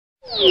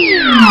This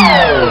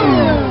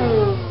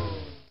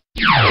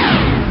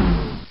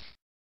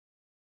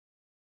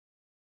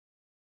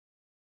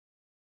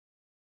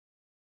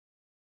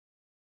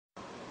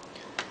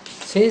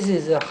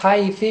is a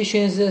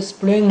high-efficiency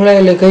sprinkler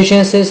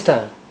irrigation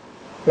system.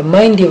 The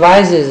main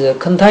devices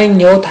contain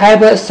new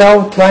type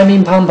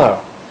self-priming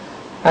pumper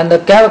and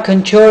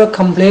gap-controlled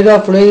complete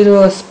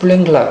fluid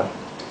sprinkler.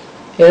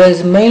 It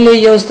is mainly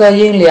used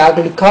in the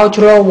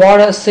agricultural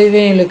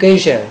water-saving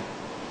irrigation.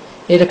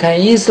 It can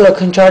ease the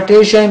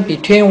contradiction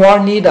between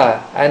water need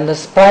and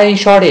supply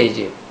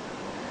shortage.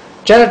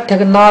 Jet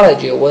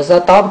technology was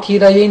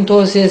adopted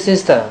into this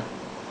system.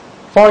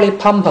 For the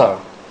pumper,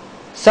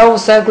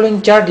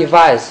 self-cycling jet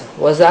device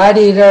was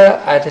added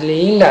at the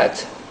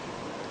inlet.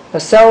 The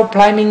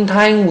self-priming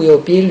time will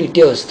be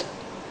reduced.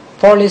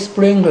 For the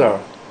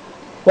sprinkler,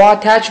 water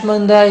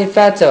attachment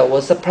effector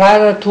was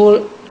applied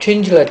to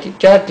change the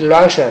jet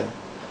direction,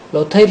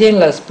 rotating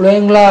the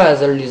sprinkler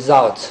as a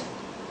result.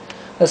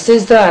 The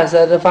system has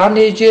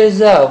advantages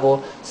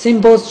of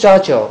simple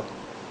structure,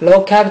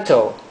 low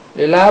capital,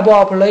 reliable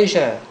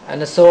operation,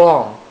 and so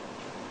on.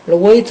 The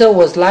weight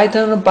was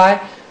lightened by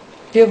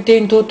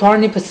 15 to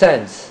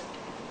 20%,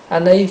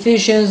 and the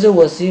efficiency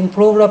was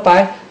improved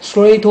by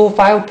 3 to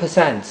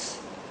 5%.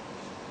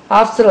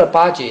 After the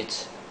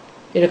budget,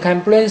 it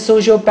can bring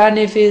social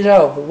benefits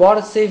of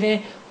water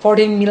saving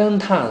 14 million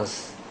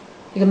tons,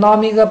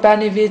 economic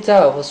benefits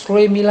of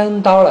 $3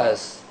 million,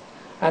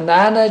 and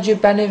energy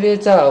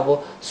benefits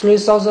of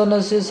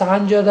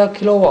 3,600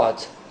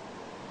 kilowatts.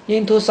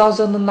 In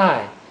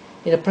 2009,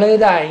 it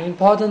played an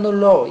important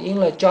role in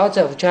the drought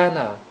of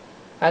China,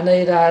 and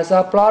it has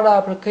a broad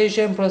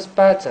application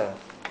prospect.